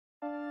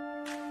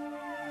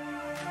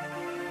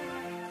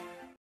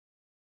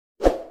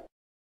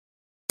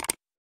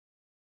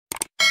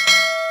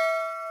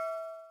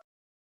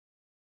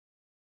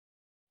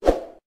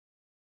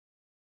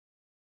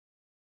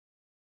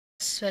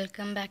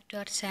Welcome back to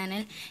our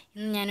channel.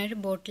 ഇന്ന് ഞാനൊരു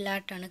ബോട്ടിൽ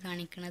ആർട്ടാണ്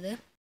കാണിക്കുന്നത്.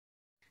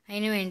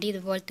 അതിനു വേണ്ടി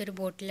ഇതുപോലത്തെ ഒരു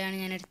ബോട്ടിലാണ്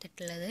ഞാൻ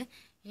എടുത്തിട്ടുള്ളത്.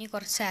 ഇനി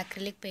കുറച്ച്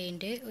ആക്രിലിക്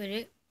പെയിൻറ്റ് ഒരു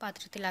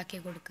പാത്രത്തിലാക്കി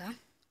കൊടുക്കാം.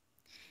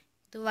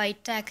 ഇത്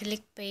വൈറ്റ്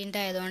ആക്രിലിക് പെയിൻറ്റ്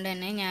ആയതുകൊണ്ട്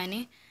തന്നെ ഞാൻ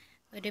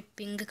ഒരു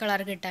പിങ്ക്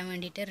കളർ കിട്ടാൻ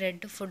വേണ്ടിയിട്ട്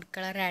റെഡ് ഫുഡ്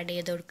കളർ ആഡ്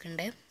ചെയ്ത്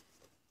കൊടുക്കുന്നുണ്ട്.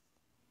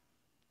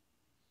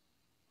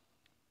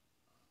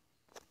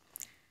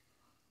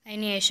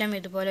 അതിന് ശേഷം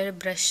ഇതുപോലെ ഒരു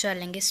ബ്രഷോ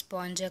അല്ലെങ്കിൽ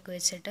സ്പോഞ്ചോ ഒക്കെ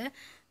വെച്ചിട്ട്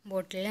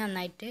ബോട്ടിൽ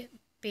നന്നായിട്ട്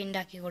പെയിൻ്റ്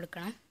ആക്കി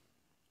കൊടുക്കണം.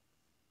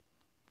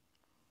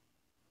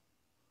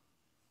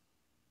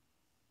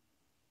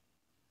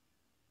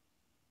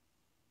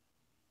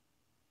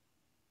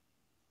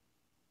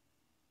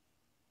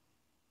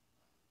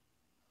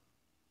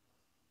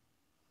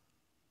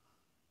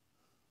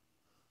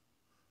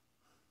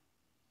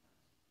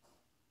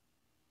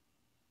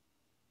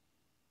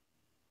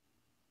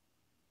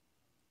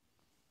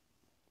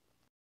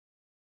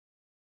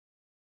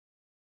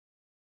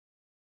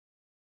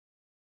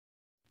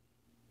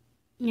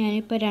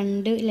 ഞാനിപ്പോൾ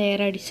 2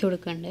 ലെയർ അടിച്ചു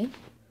കൊടുക്കുന്നുണ്ട്.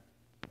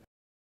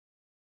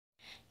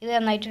 ഇത്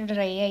നന്നായിട്ട്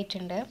ഡ്രൈ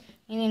ആയിട്ടുണ്ട്.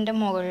 ഇനി ഇതിൻ്റെ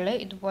മുകളിൽ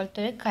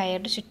ഇതുപോലത്തെ ഒരു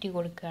കയർ ചുറ്റി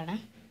കൊടുക്കുകയാണ്.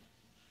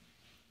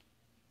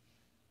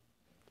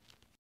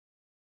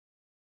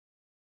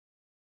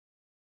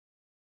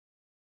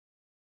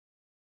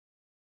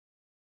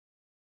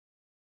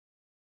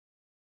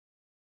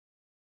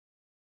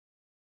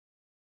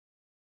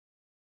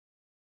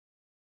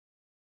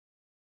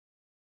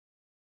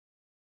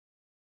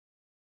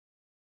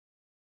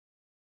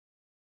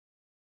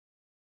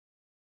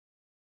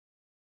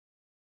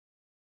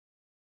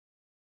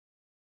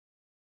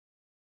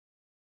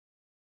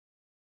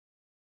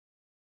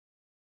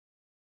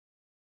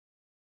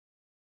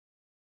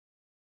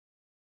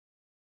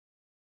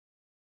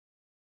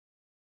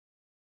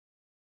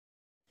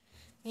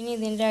 ഇനി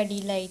ഇതിൻ്റെ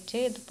അടിയിലായിട്ട്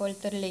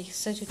ഇതുപോലത്തെ ഒരു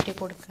ലേസ് ചുറ്റി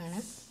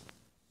കൊടുക്കുകയാണ്.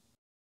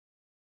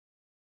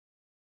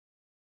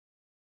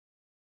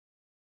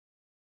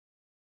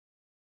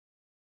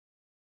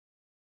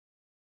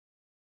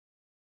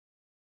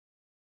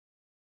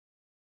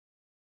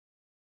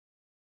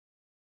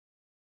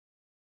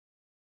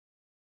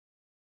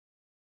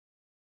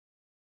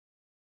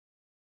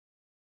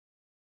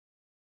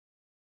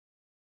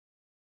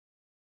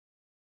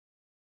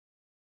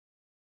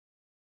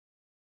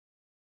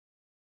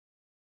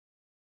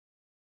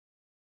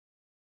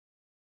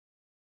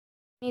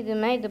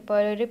 ഇതിന്മേൽ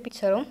ഇതുപോലെ ഒരു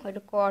പിക്ചറും ഒരു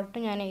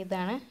കോട്ടും ഞാൻ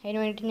എഴുതാണ്. അതിന്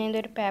വേണ്ടിയിട്ട് ഞാൻ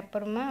ഇതൊരു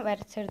പേപ്പറുമ്മ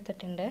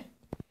വരച്ചെടുത്തിട്ടുണ്ട്.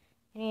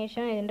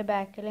 അതിനുശേഷം ഇതിൻ്റെ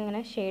ബാക്കിൽ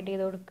ഇങ്ങനെ ഷെയ്ഡ്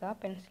ചെയ്ത് കൊടുക്കുക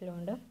പെൻസിൽ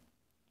കൊണ്ട്.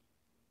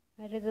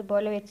 എന്നിട്ട്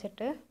ഇതുപോലെ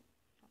വെച്ചിട്ട്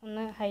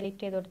ഒന്ന്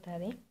ഹൈലൈറ്റ് ചെയ്ത് കൊടുത്താൽ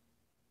മതി.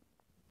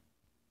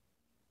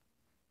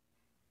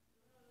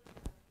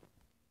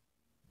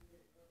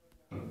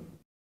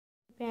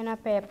 ഇപ്പോൾ ഞാൻ ആ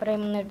പേപ്പർ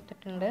നിന്ന്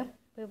എടുത്തിട്ടുണ്ട്.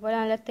 ഇതുപോലെ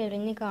നല്ല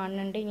തെളിഞ്ഞ്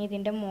കാണുന്നുണ്ട്. ഇനി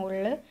ഇതിൻ്റെ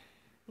മുകളിൽ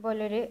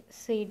ഇതുപോലെ ഒരു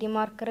CD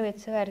മാർക്കർ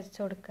വെച്ച്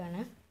വരച്ച്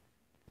കൊടുക്കുകയാണ്.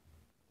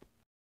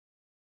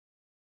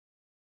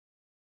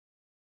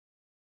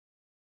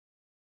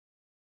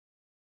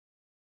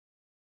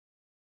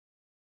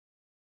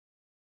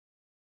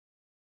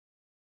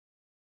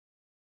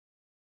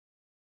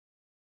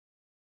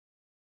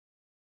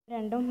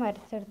 രണ്ടും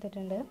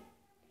വരച്ചെടുത്തിട്ടുണ്ട്.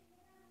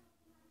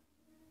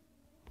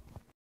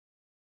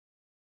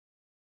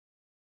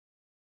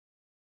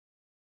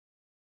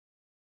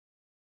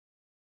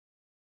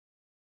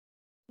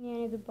 ഞാൻ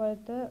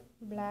ഇതുപോലത്തെ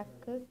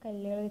ബ്ലാക്ക്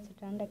കല്ലുകൾ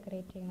വെച്ചിട്ടാണ്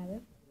ഡെക്കറേറ്റ് ചെയ്യുന്നത്.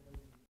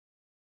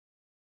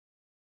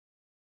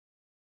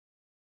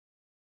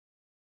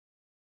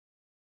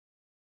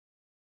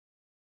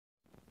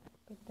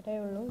 ഇത്രയേ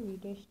ഉള്ളൂ.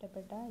 വീഡിയോ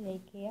ഇഷ്ടപ്പെട്ടാൽ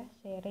ലൈക്ക് ചെയ്യുക,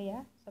 ഷെയർ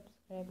ചെയ്യുക,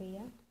 സബ്സ്ക്രൈബ്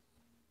ചെയ്യുക.